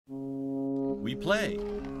We play.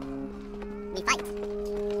 We fight.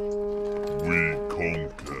 We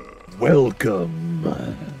conquer. Welcome.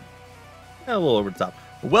 A little over the top.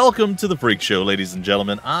 Welcome to the Freak Show, ladies and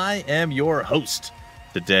gentlemen. I am your host.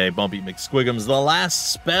 Today, Bumpy McSquigum's The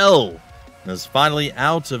Last Spell is finally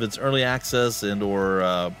out of its early access and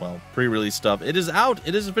well, pre-release stuff. It is out.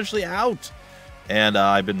 It is officially out. And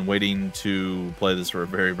I've been waiting to play this for a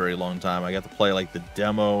very, very long time. I got to play like the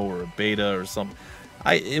demo or a beta or something.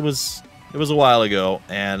 It was a while ago,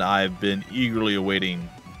 and I've been eagerly awaiting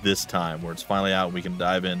this time where it's finally out. We can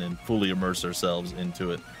dive in and fully immerse ourselves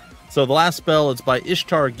into it. So The Last Spell, it's by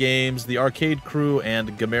Ishtar Games, the Arcade Crew,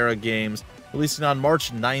 and Gamera Games, releasing on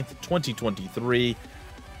March 9th, 2023.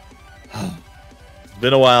 It's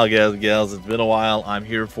been a while, guys and gals. It's been a while. I'm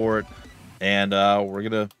here for it, and we're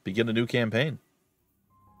going to begin a new campaign.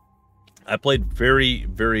 I played very,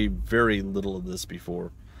 very, very little of this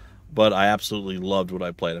before, but I absolutely loved what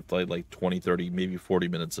I played. I played like 20, 30, maybe 40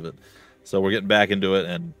 minutes of it. So we're getting back into it,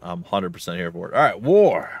 and I'm 100% here for it. All right,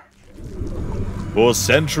 war. For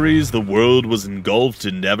centuries, the world was engulfed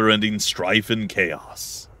in never-ending strife and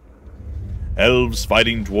chaos. Elves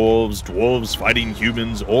fighting dwarves, dwarves fighting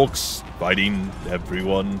humans, orcs fighting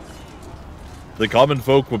everyone. The common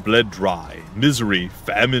folk were bled dry. Misery,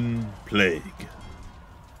 famine, plague.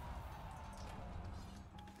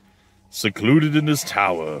 Secluded in his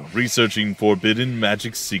tower, researching forbidden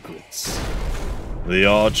magic secrets, the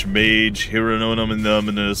Archmage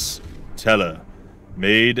Hieronymus Teller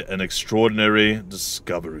made an extraordinary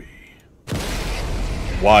discovery.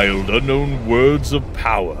 Wild, unknown words of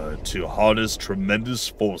power to harness tremendous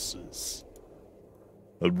forces.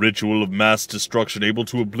 A ritual of mass destruction able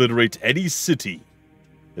to obliterate any city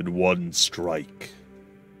in one strike.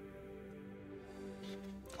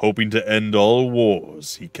 Hoping to end all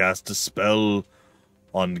wars, he cast a spell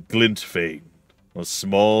on Glintfane, a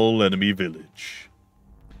small enemy village.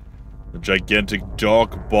 A gigantic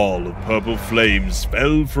dark ball of purple flames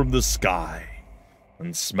fell from the sky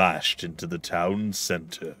and smashed into the town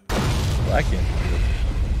center,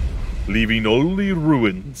 leaving only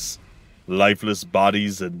ruins, lifeless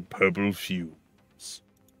bodies, and purple fumes.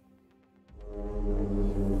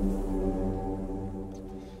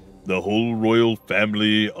 The whole royal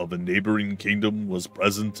family of a neighboring kingdom was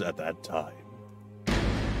present at that time.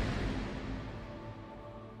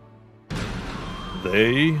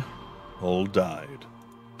 They all died.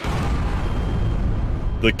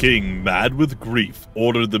 The king, mad with grief,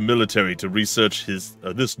 ordered the military to research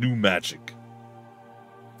this new magic.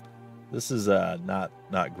 This is not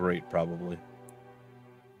great, probably.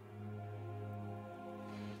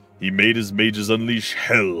 He made his mages unleash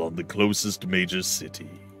hell on the closest major city.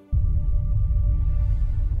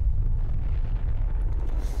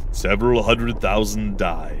 Several 100,000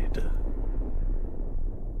 died.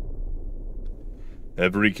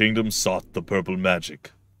 Every kingdom sought the purple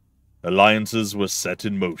magic. Alliances were set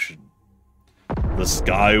in motion. The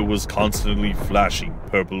sky was constantly flashing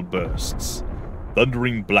purple bursts.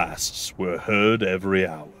 Thundering blasts were heard every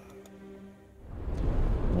hour.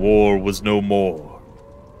 War was no more,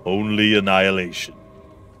 only annihilation.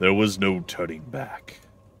 There was no turning back.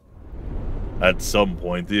 At some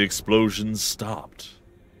point, the explosions stopped.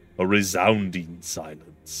 A resounding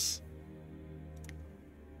silence.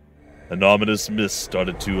 An ominous mist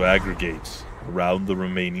started to aggregate around the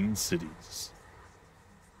remaining cities.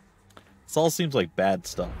 This all seems like bad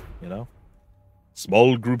stuff, you know?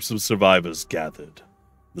 Small groups of survivors gathered.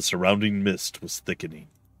 The surrounding mist was thickening.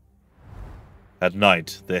 At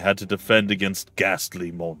night, they had to defend against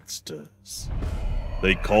ghastly monsters.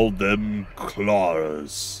 They called them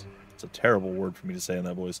clawers. It's a terrible word for me to say in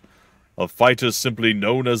that voice. A fighter simply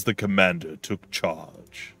known as the Commander took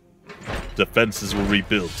charge. Defenses were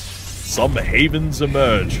rebuilt. Some havens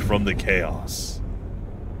emerged from the chaos.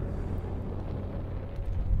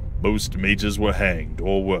 Most mages were hanged,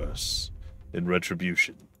 or worse, in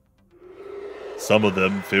retribution. Some of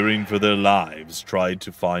them, fearing for their lives, tried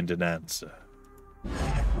to find an answer.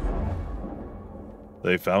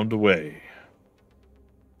 They found a way.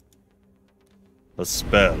 A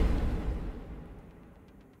spell.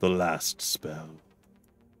 The last spell.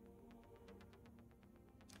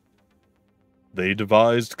 They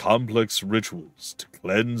devised complex rituals to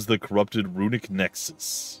cleanse the corrupted runic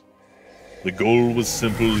nexus. The goal was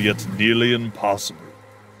simple yet nearly impossible.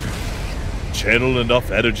 Channel enough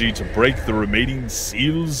energy to break the remaining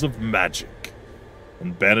seals of magic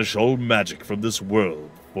and banish all magic from this world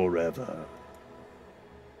forever.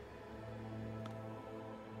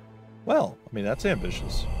 Well, I mean, that's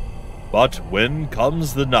ambitious. But when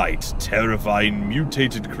comes the night, terrifying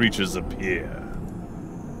mutated creatures appear.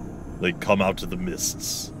 They come out of the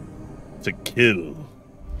mists. to kill.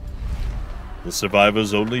 The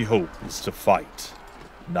survivor's only hope is to fight,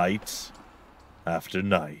 night after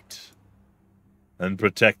night, and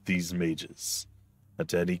protect these mages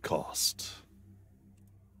at any cost.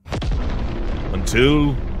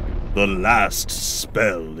 Until the last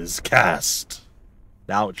spell is cast.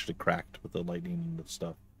 Now it should have cracked with the lightning and the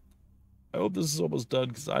stuff. I hope this is almost done,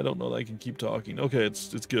 because I don't know that I can keep talking. Okay,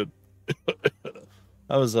 it's good.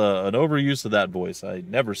 That was an overuse of that voice. I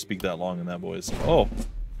never speak that long in that voice. Oh,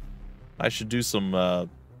 I should do some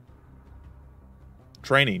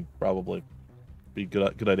training, probably. Be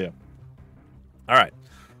good idea. All right.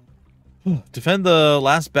 Defend the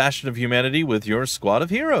last bastion of humanity with your squad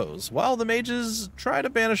of heroes. While the mages try to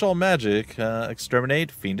banish all magic,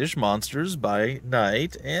 exterminate fiendish monsters by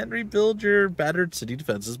night, and rebuild your battered city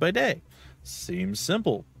defenses by day. Seems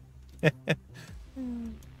simple.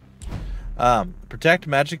 Protect the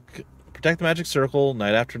magic circle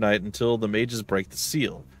night after night until the mages break the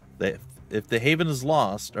seal. If the haven is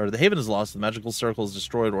lost, the magical circle is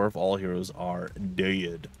destroyed, or if all heroes are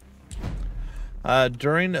dead.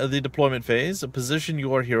 During the deployment phase, position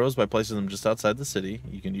your heroes by placing them just outside the city.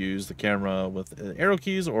 You can use the camera with arrow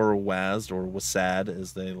keys, or WASD, or WASAD,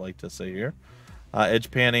 as they like to say here.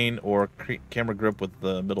 Edge panning or camera grip with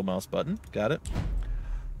the middle mouse button. Got it.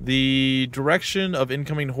 The direction of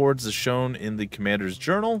incoming hordes is shown in the commander's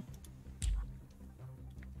journal.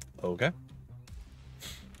 Okay.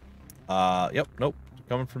 Yep, nope.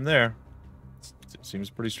 Coming from there. Seems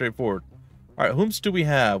pretty straightforward. Alright, whom do we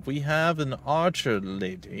have? We have an archer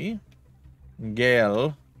lady.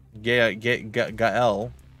 Gael. Oops.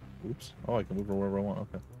 Oh, I can move her wherever I want.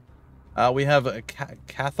 Okay. We have a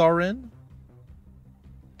Catharine.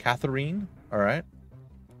 Alright.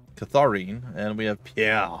 Catharine. And we have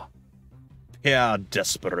Pierre. Pierre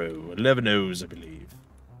Despero. 11 O's, I believe.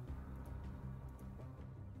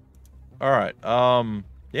 Alright.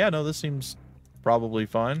 Yeah, no, this seems probably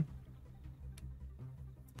fine.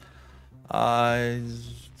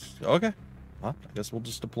 Okay. Well, I guess we'll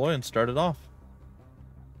just deploy and start it off.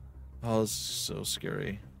 Oh, this is so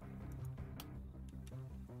scary.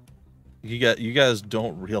 You guys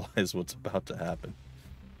don't realize what's about to happen.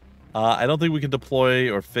 I don't think we can deploy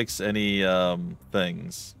or fix any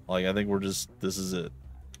things. Like, I think we're just, this is it.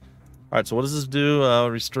 Alright, so what does this do?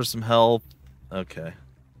 Restore some health. Okay.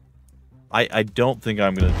 I don't think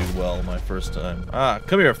I'm going to do well my first time.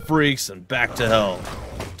 Come here, freaks, and back to hell.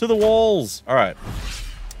 To the walls! Alright.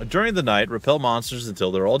 During the night, repel monsters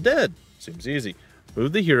until they're all dead. Seems easy.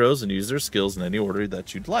 Move the heroes and use their skills in any order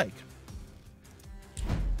that you'd like.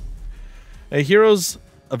 A hero's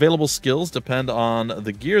available skills depend on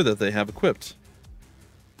the gear that they have equipped.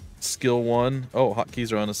 Skill 1. Oh,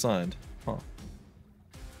 hotkeys are unassigned. Huh.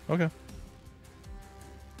 Okay.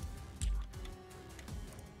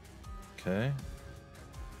 Okay.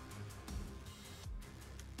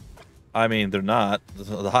 I mean, they're not.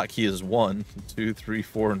 The hotkey is 1, 2, 3,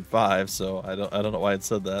 4, and 5. So I don't know why it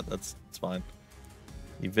said that. That's fine.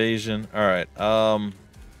 Evasion. All right.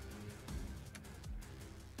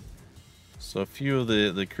 So a few of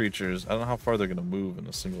the creatures. I don't know how far they're gonna move in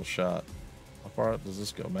a single shot. How far does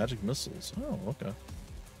this go? Magic missiles. Oh, okay.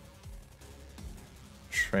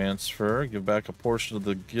 Transfer. Give back a portion of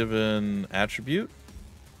the given attribute.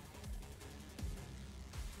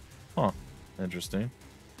 Huh. Interesting.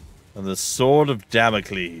 And the Sword of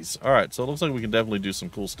Damocles. Alright, so it looks like we can definitely do some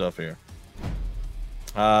cool stuff here.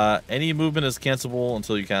 Any movement is cancelable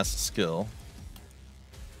until you cast a skill.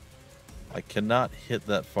 I cannot hit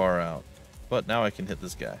that far out. But now I can hit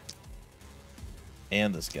this guy.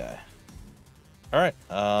 And this guy. Alright.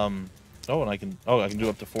 Oh, and I can do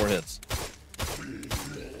up to 4 hits.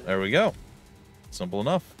 There we go. Simple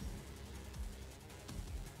enough.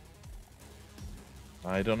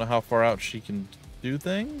 I don't know how far out she can do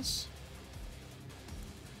things.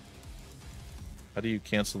 How do you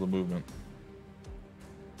cancel the movement?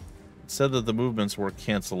 It said that the movements were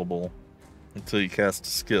cancelable until you cast a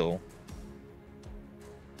skill.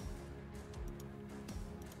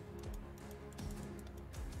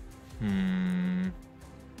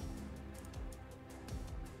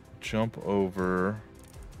 Jump over.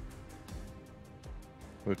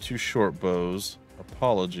 We have 2 short bows.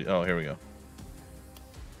 Apology. Oh, here we go.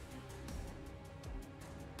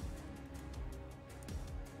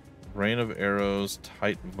 Rain of arrows,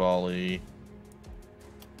 tight volley.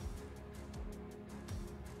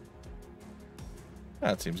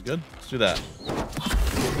 That seems good. Let's do that.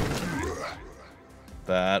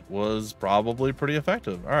 That was probably pretty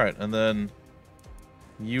effective. Alright, and then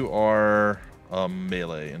you are a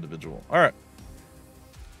melee individual. Alright.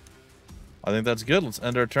 I think that's good. Let's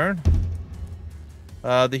end our turn.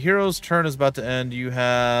 The hero's turn is about to end. You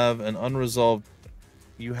have unresolved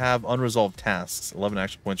tasks. 11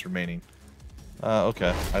 action points remaining. Okay.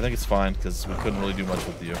 I think it's fine because we couldn't really do much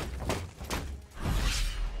with you.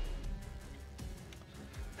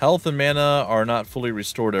 Health and mana are not fully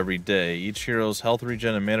restored every day. Each hero's health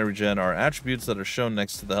regen and mana regen are attributes that are shown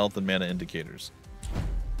next to the health and mana indicators.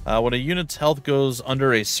 When a unit's health goes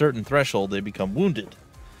under a certain threshold, they become wounded.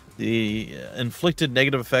 The inflicted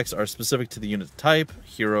negative effects are specific to the unit's type,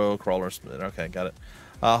 hero, crawler, split. Okay, got it.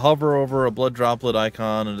 Hover over a blood droplet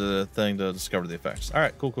icon and the thing to discover the effects. All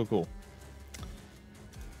right, cool.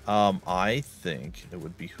 I think it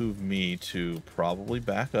would behoove me to probably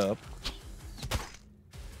back up.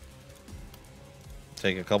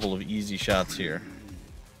 Take a couple of easy shots here.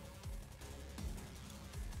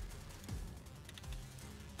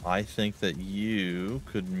 I think that you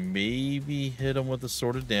could maybe hit him with the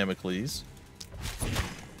Sword of Damocles.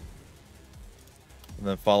 And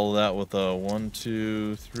then follow that with a 1,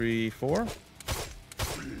 2, 3, 4.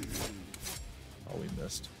 Oh, we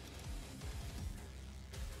missed.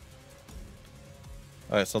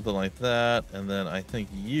 Alright, something like that. And then I think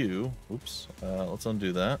you... Oops. Let's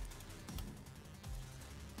undo that.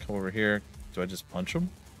 Come over here. Do I just punch him?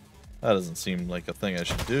 That doesn't seem like a thing I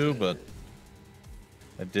should do, but...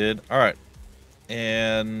 I did. Alright.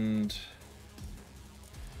 And...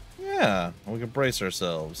 yeah, we can brace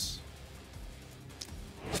ourselves.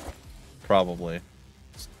 Probably.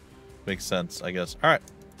 Makes sense, I guess. Alright.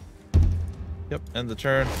 Yep, end the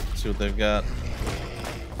turn. See what they've got.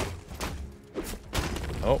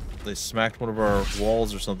 Oh, they smacked one of our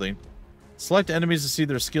walls or something. Select enemies to see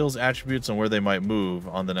their skills, attributes, and where they might move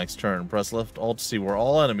on the next turn. Press left alt to see where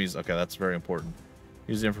all enemies... Okay, that's very important.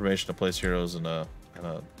 Use the information to place heroes in a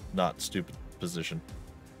not stupid position.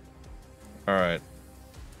 Alright.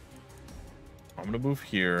 I'm going to move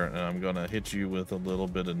here, and I'm going to hit you with a little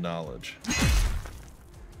bit of knowledge.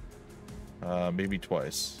 Maybe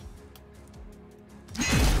twice.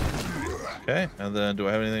 Okay, and then do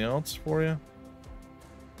I have anything else for you?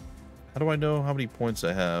 How do I know how many points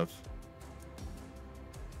I have?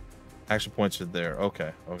 Action points are there.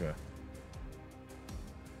 Okay.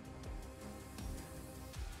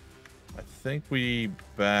 I think we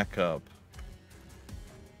back up.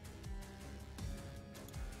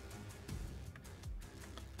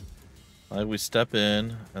 Like we step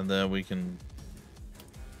in, and then we can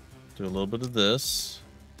do a little bit of this.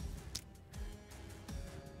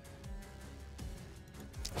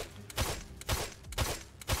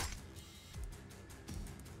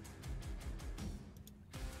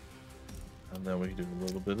 And then we can do a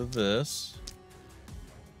little bit of this.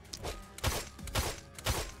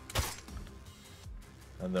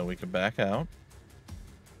 And then we can back out.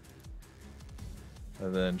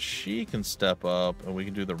 And then she can step up, and we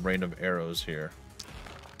can do the rain of arrows here.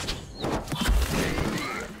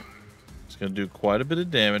 It's going to do quite a bit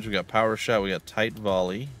of damage. We got power shot, we got tight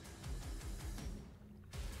volley.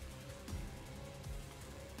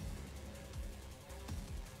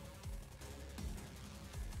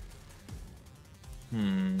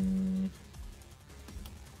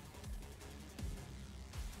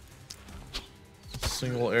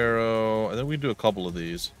 Single arrow. I think we can do a couple of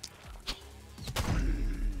these.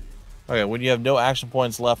 Okay, when you have no action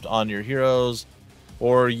points left on your heroes,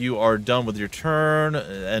 or you are done with your turn,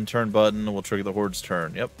 and turn button will trigger the Horde's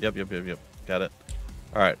turn. Yep. Got it.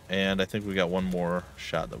 Alright, and I think we got one more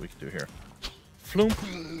shot that we can do here.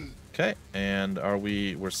 Floomp. Okay, and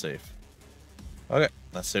we're safe. Okay,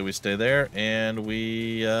 let's say we stay there, and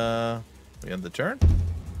we end the turn.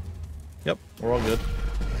 Yep, we're all good.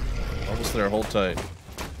 Almost there, hold tight.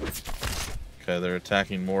 Okay, they're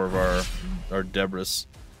attacking more of our debris.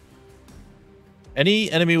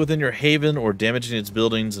 Any enemy within your haven or damaging its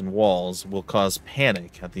buildings and walls will cause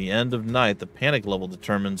panic. At the end of night, the panic level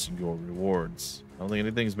determines your rewards. I don't think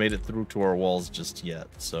anything's made it through to our walls just yet,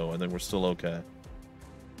 so I think we're still okay.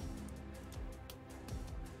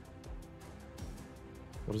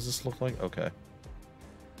 What does this look like? Okay.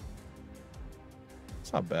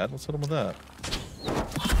 It's not bad. Let's hit him with that.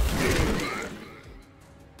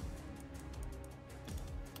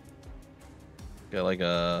 Got like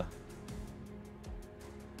a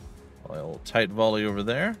little tight volley over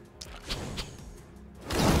there.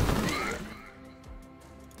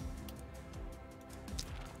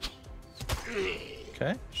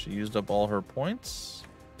 Okay, she used up all her points.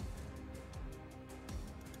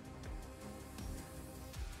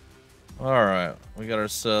 Alright, we got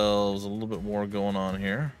ourselves a little bit more going on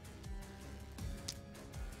here.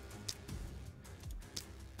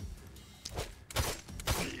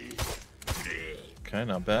 Okay,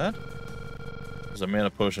 not bad. There's a mana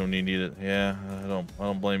potion when you need it. Yeah, I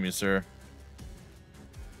don't blame you, sir.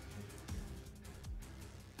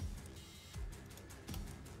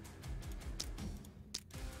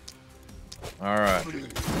 Alright.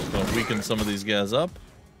 Just gonna weaken some of these guys up.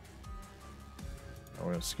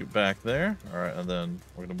 We're gonna scoot back there. Alright, and then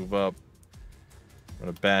we're gonna move up. I'm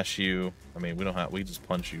gonna bash you. I mean, we just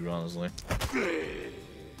punch you, honestly.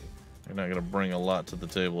 You're not gonna bring a lot to the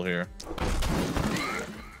table here.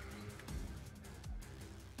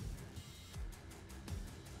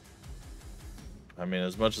 I mean,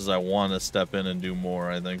 as much as I want to step in and do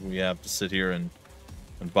more, I think we have to sit here and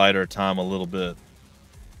bide our time a little bit.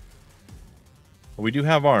 But we do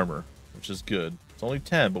have armor, which is good. It's only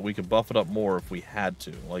 10, but we could buff it up more if we had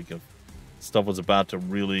to. Like, if stuff was about to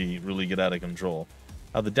really, really get out of control.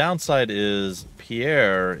 Now, the downside is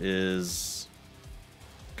Pierre is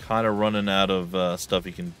kind of running out of stuff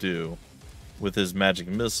he can do with his magic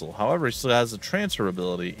missile. However, he still has a transfer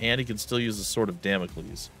ability, and he can still use the Sword of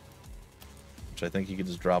Damocles, which I think he can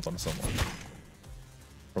just drop on someone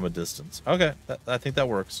from a distance. Okay, I think that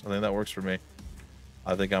works. I think that works for me.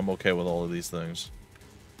 I think I'm okay with all of these things.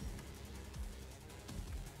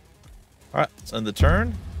 Alright, let's end the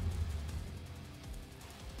turn.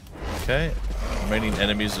 Okay, remaining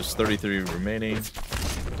enemies, there's 33 remaining.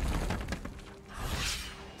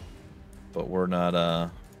 But we're not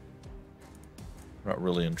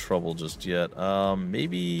really in trouble just yet.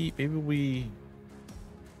 Maybe we...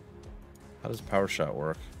 How does Power Shot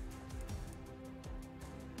work?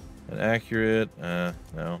 Inaccurate? No,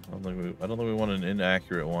 I don't think we want an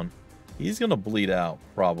inaccurate one. He's gonna bleed out,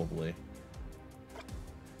 probably.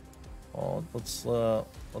 Oh, let's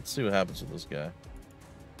see what happens with this guy.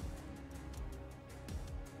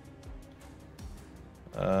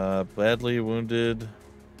 Badly wounded.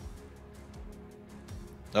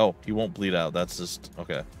 Oh, he won't bleed out. That's just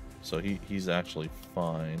okay. So he's actually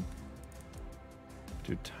fine.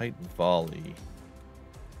 Do Titan Volley.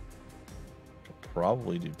 Could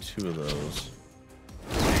probably do 2 of those.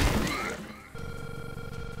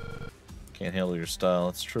 Can't handle your style.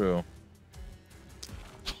 That's true.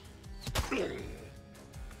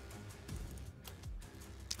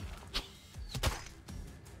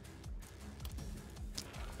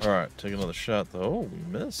 Alright, take another shot though. Oh,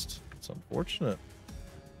 we missed. It's unfortunate.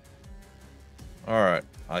 Alright,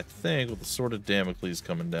 I think with the Sword of Damocles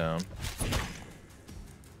coming down.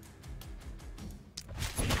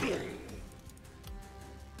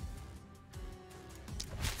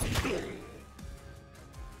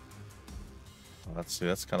 Let's see,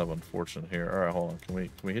 that's kind of unfortunate here. Alright, hold on. Can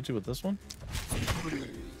we hit you with this one?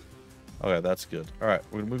 Okay, that's good. Alright,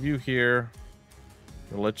 we're gonna move you here.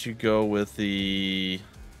 We'll let you go with the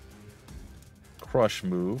crush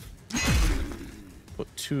move.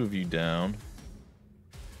 Put 2 of you down.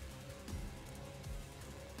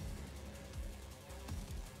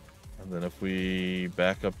 And then if we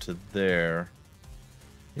back up to there,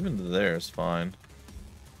 even to there is fine.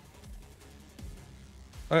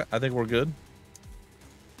 Okay, I think we're good.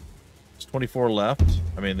 There's 24 left.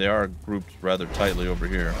 I mean, they are grouped rather tightly over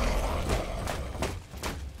here.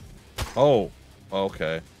 Oh,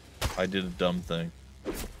 okay. I did a dumb thing.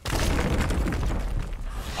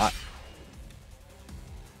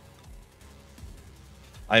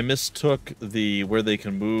 I mistook the where they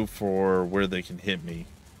can move for where they can hit me.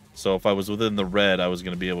 So if I was within the red, I was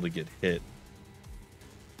going to be able to get hit.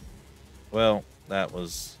 Well, that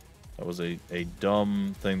was a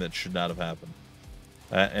dumb thing that should not have happened.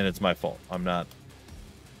 And it's my fault. I'm not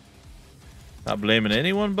blaming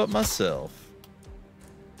anyone but myself.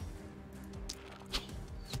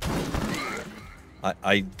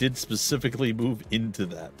 I did specifically move into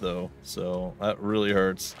that, though, so that really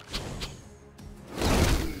hurts.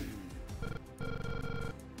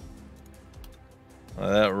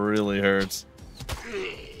 That really hurts.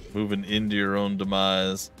 Moving into your own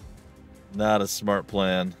demise. Not a smart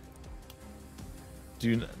plan.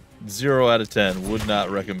 0 out of 10. Would not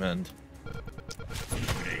recommend.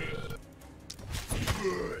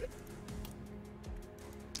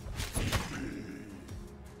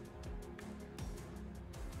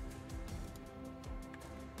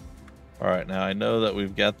 Alright, now I know that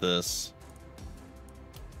we've got this.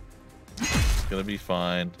 It's gonna be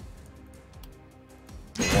fine.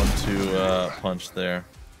 The 1-2 punch there.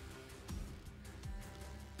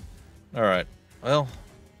 Alright. Well,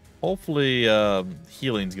 hopefully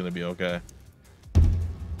healing's gonna be okay.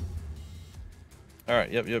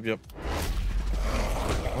 Alright, yep. I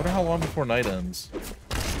wonder how long before night ends.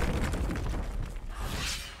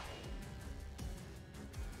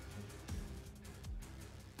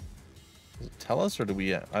 Does it tell us, or do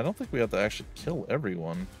we... I don't think we have to actually kill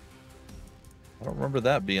everyone. I don't remember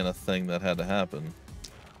that being a thing that had to happen.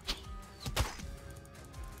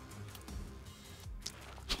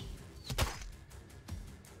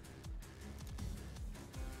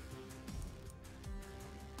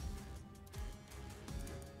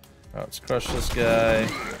 Alright, let's crush this guy.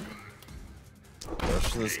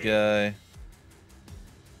 Crush this guy.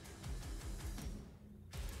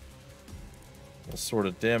 A sort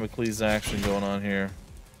of Damocles action going on here.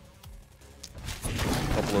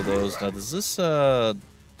 A couple of those. Now, does this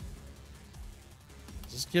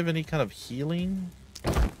give any kind of healing?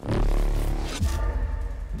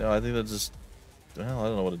 No, I think that just... Well, I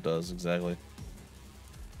don't know what it does exactly.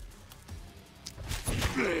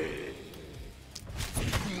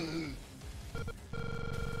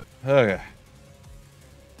 Okay.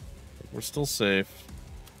 We're still safe.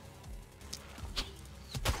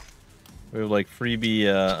 We have like freebie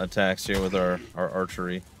attacks here with our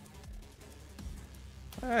archery.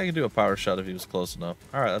 I can do a power shot if he was close enough.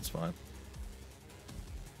 Alright, that's fine.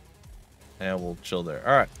 And we'll chill there.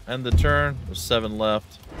 Alright, end the turn. There's 7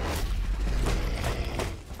 left.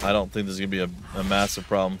 I don't think this is going to be a massive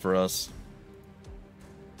problem for us.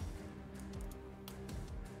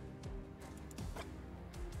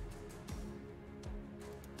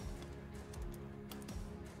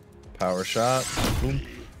 Power shot. Boom.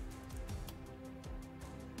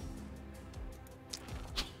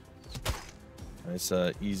 Nice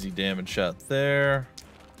easy damage shot there.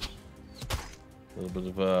 A little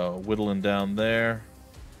bit of whittling down there.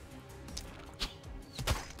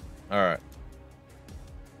 Alright.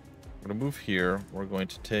 We're going to move here. We're going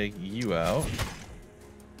to take you out.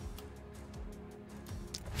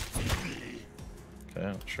 Okay,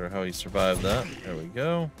 not sure how he survived that. There we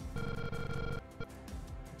go.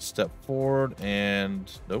 Step forward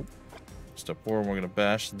and... Nope. Step forward, we're going to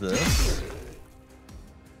bash this.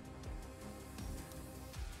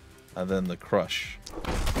 And then the crush.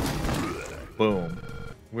 Boom.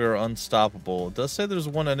 We're unstoppable. It does say there's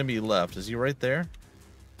one enemy left. Is he right there?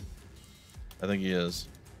 I think he is.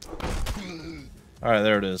 Alright,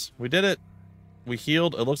 there it is. We did it. We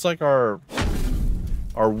healed. It looks like our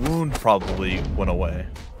wound probably went away.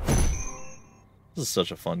 This is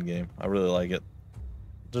such a fun game. I really like it.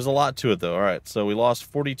 There's a lot to it, though. Alright, so we lost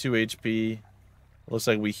 42 HP. Looks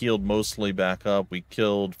like we healed mostly back up. We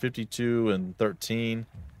killed 52 and 13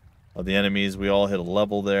 of the enemies. We all hit a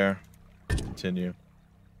level there. Continue.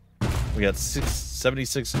 We got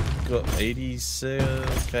 76, 86,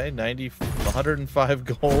 okay, 90, 105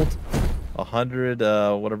 gold, 100,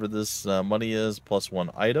 whatever this money is, plus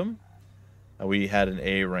 1 item. And we had an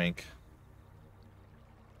A rank,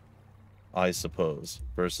 I suppose,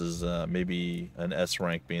 versus maybe an S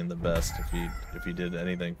rank being the best if you did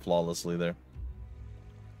anything flawlessly there.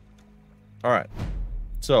 All right.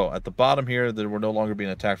 So at the bottom here, we're no longer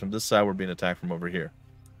being attacked from this side. We're being attacked from over here.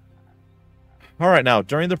 All right, now,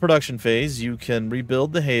 during the production phase, you can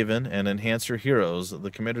rebuild the Haven and enhance your heroes. The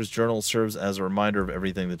Commander's Journal serves as a reminder of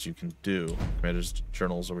everything that you can do. Commander's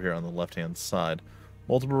Journal is over here on the left-hand side.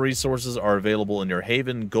 Multiple resources are available in your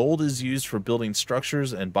Haven. Gold is used for building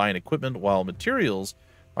structures and buying equipment, while materials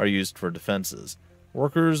are used for defenses.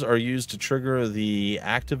 Workers are used to trigger the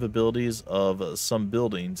active abilities of some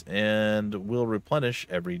buildings and will replenish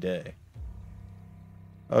every day.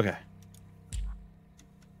 Okay.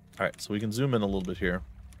 Alright, so we can zoom in a little bit here.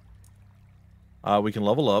 We can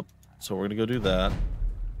level up, so we're going to go do that.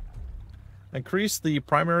 Increase the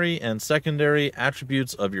primary and secondary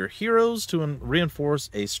attributes of your heroes to reinforce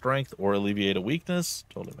a strength or alleviate a weakness.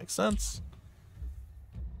 Totally makes sense.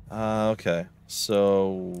 Okay,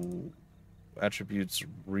 so attributes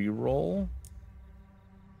reroll.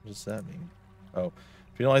 What does that mean? Oh,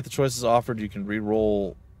 if you don't like the choices offered, you can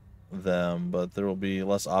reroll them, but there will be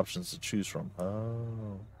less options to choose from.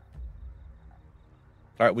 Oh.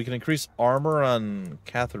 Alright, we can increase armor on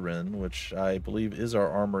Catherine, which I believe is our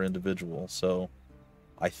armor individual, so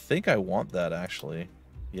I think I want that, actually.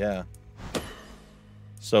 Yeah.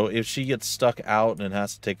 So if she gets stuck out and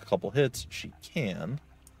has to take a couple hits, she can.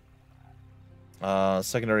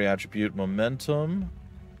 Secondary attribute, momentum.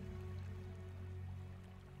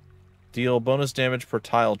 Deal bonus damage per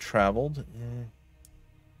tile traveled.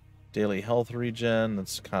 Daily health regen,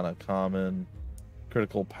 that's kind of common.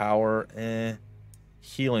 Critical power,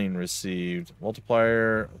 Healing received.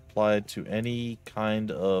 Multiplier applied to any kind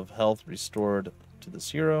of health restored to this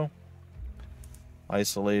hero.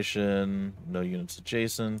 Isolation, no units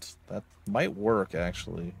adjacent. That might work,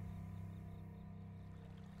 actually.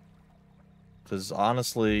 Because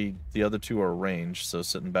honestly, the other two are ranged, so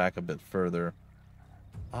sitting back a bit further.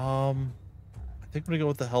 I think I'm gonna go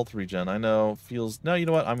with the health regen. I know feels no. You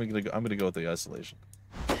know what? I'm gonna go with the isolation.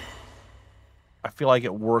 I feel like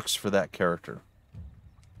it works for that character.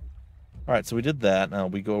 All right, so we did that. Now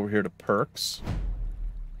we go over here to perks.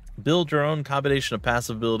 Build your own combination of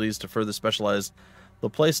passive abilities to further specialize the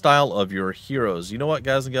playstyle of your heroes. You know what,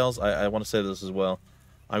 guys and gals? I want to say this as well.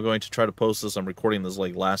 I'm going to try to post this. I'm recording this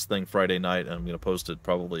like last thing Friday night, and I'm going to post it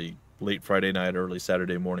probably late Friday night, early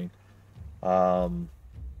Saturday morning. I'm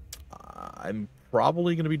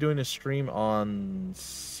probably going to be doing a stream on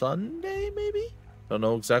Sunday, maybe? Don't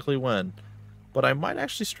know exactly when. But I might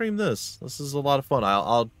actually stream this. This is a lot of fun.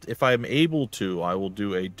 I'll if I'm able to, I will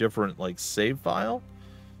do a different like save file.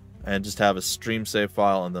 And just have a stream save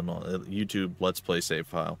file and then a YouTube Let's Play save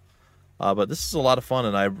file. But this is a lot of fun,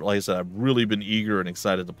 and like I said, I've really been eager and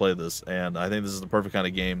excited to play this. And I think this is the perfect kind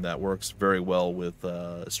of game that works very well with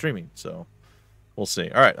streaming. So we'll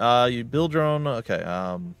see. All right, you build your own. Okay,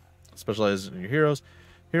 specialize in your heroes.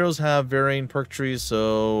 Heroes have varying perk trees,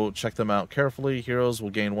 so check them out carefully. Heroes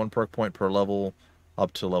will gain 1 perk point per level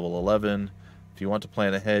up to level 11. If you want to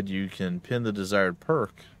plan ahead, you can pin the desired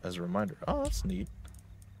perk as a reminder. Oh, that's neat.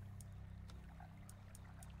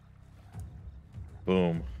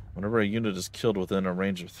 Boom. Whenever a unit is killed within a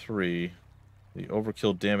range of 3, the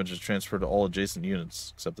overkill damage is transferred to all adjacent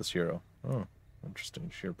units, except this hero. Oh,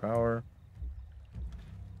 interesting. Sheer power.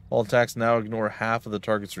 All attacks now ignore half of the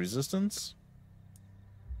target's resistance.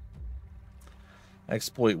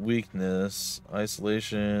 Exploit weakness.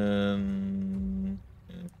 Isolation.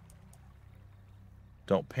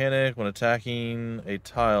 Don't panic when attacking a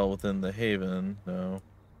tile within the haven. No.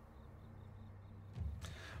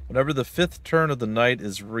 Whenever the 5th turn of the night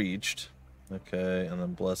is reached, okay, and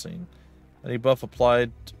then blessing. Any buff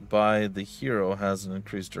applied by the hero has an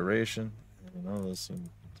increased duration. You know, this seems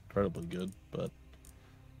incredibly good, but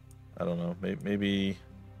I don't know. Maybe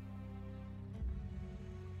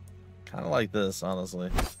kind of like this,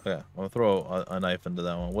 honestly. Yeah, I'm gonna throw a knife into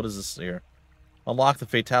that one. What is this here? Unlock the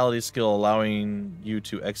fatality skill, allowing you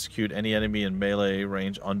to execute any enemy in melee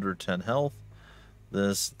range under 10 health.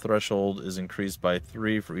 This threshold is increased by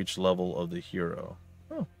 3 for each level of the hero.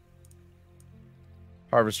 Oh.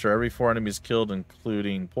 Harvester. Every 4 enemies killed,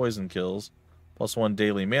 including poison kills. +1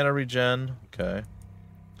 daily mana regen. Okay.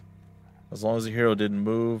 As long as the hero didn't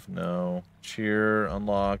move. No. Cheer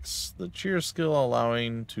unlocks the cheer skill,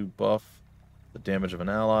 allowing to buff the damage of an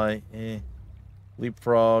ally.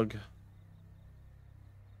 Leapfrog.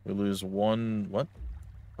 We lose 1... What?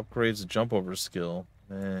 Upgrades the jump over skill.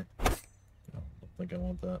 I think I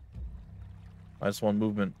want that. -1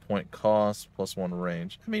 movement point cost, +1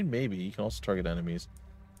 range. I mean, maybe. You can also target enemies.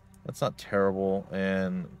 That's not terrible.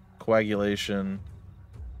 And coagulation.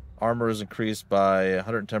 Armor is increased by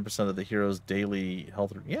 110% of the hero's daily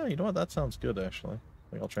health. Yeah, you know what? That sounds good, actually. I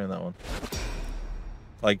think I'll train that one.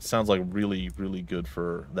 Like, sounds like really, really good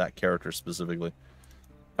for that character specifically.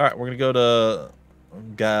 Alright, we're going to go to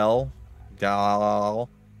Gal.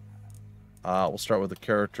 We'll start with the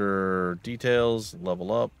character details,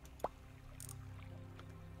 level up.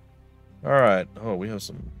 Alright. Oh, we have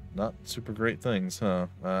some not super great things, huh?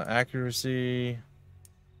 Accuracy,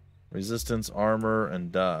 resistance, armor,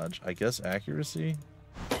 and dodge. I guess accuracy?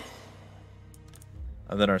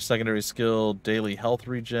 And then our secondary skill, daily health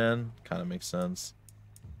regen. Kind of makes sense.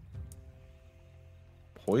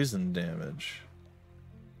 Poison damage.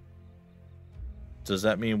 Does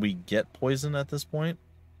that mean we get poison at this point?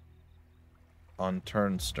 On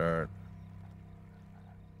turn start.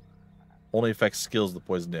 Only affects skills the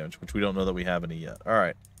poison damage, which we don't know that we have any yet.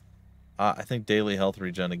 Alright. I think daily health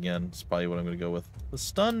regen again is probably what I'm going to go with. The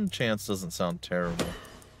stun chance doesn't sound terrible.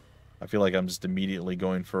 I feel like I'm just immediately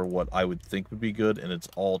going for what I would think would be good, and it's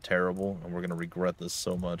all terrible, and we're going to regret this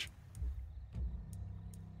so much.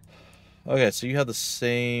 Okay, so you have the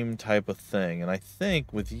same type of thing, and I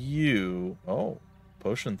think with you... Oh,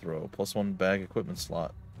 potion throw. +1 bag equipment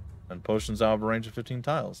slot. And potions out of a range of 15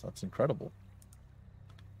 tiles. That's incredible.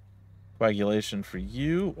 Coagulation for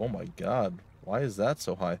you. Oh my god. Why is that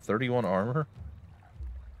so high? 31 armor?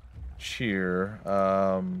 Cheer.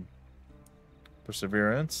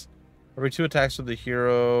 Perseverance. Every 2 attacks with the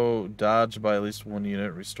hero, dodge by at least 1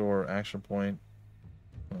 unit, restore action point.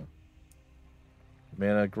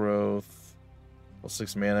 Mana growth.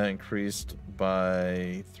 +6 mana increased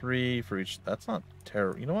by 3 for each. That's not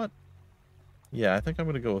terrible. You know what? Yeah, I think I'm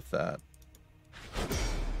going to go with that.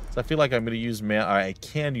 So I feel like I'm going to use mana. I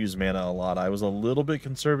can use mana a lot. I was a little bit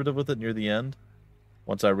conservative with it near the end.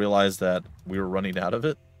 Once I realized that we were running out of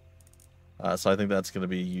it. So I think that's going to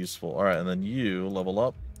be useful. Alright, and then you level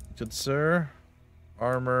up. Good sir.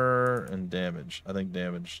 Armor and damage. I think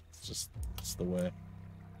damage is just it's the way.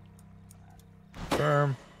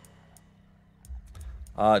 Confirm.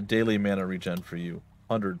 Daily mana regen for you.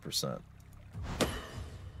 100%.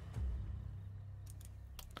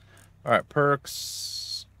 All right,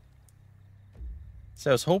 perks. See,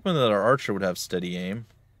 I was hoping that our archer would have steady aim.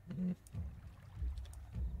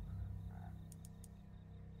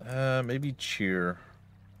 Maybe cheer.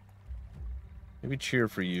 Maybe cheer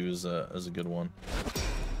for you is a good one.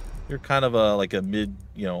 You're kind of like a mid,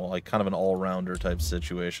 you know, like kind of an all-rounder type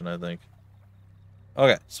situation, I think.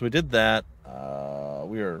 Okay, so we did that.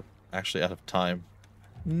 We are actually out of time.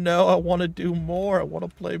 No, I want to do more. I want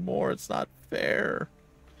to play more. It's not fair.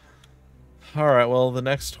 Alright, well, the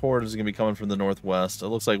next horde is going to be coming from the northwest. It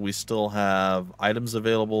looks like we still have items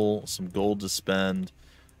available, some gold to spend,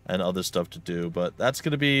 and other stuff to do. But that's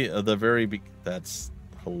going to be the very... That's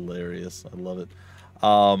hilarious. I love it.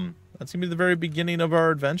 That's going to be the very beginning of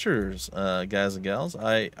our adventures, guys and gals.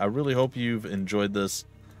 I really hope you've enjoyed this.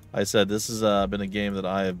 I said this has been a game that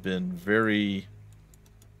I have been very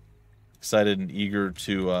excited and eager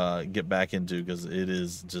to get back into because it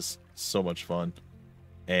is just so much fun.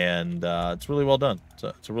 And it's really well done.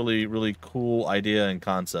 It's a really, really cool idea and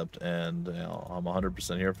concept, and you know, I'm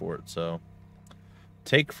 100% here for it. So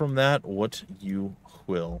take from that what you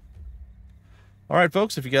will. All right,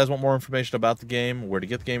 folks, if you guys want more information about the game, where to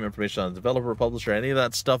get the game, information on the developer, publisher, any of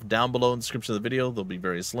that stuff down below in the description of the video. There'll be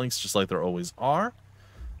various links, just like there always are.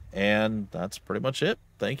 And that's pretty much it.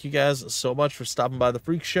 Thank you guys so much for stopping by the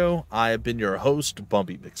Freak Show. I have been your host,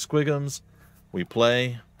 Bumpy McSquigums. We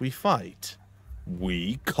play, we fight,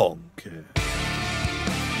 we conquer.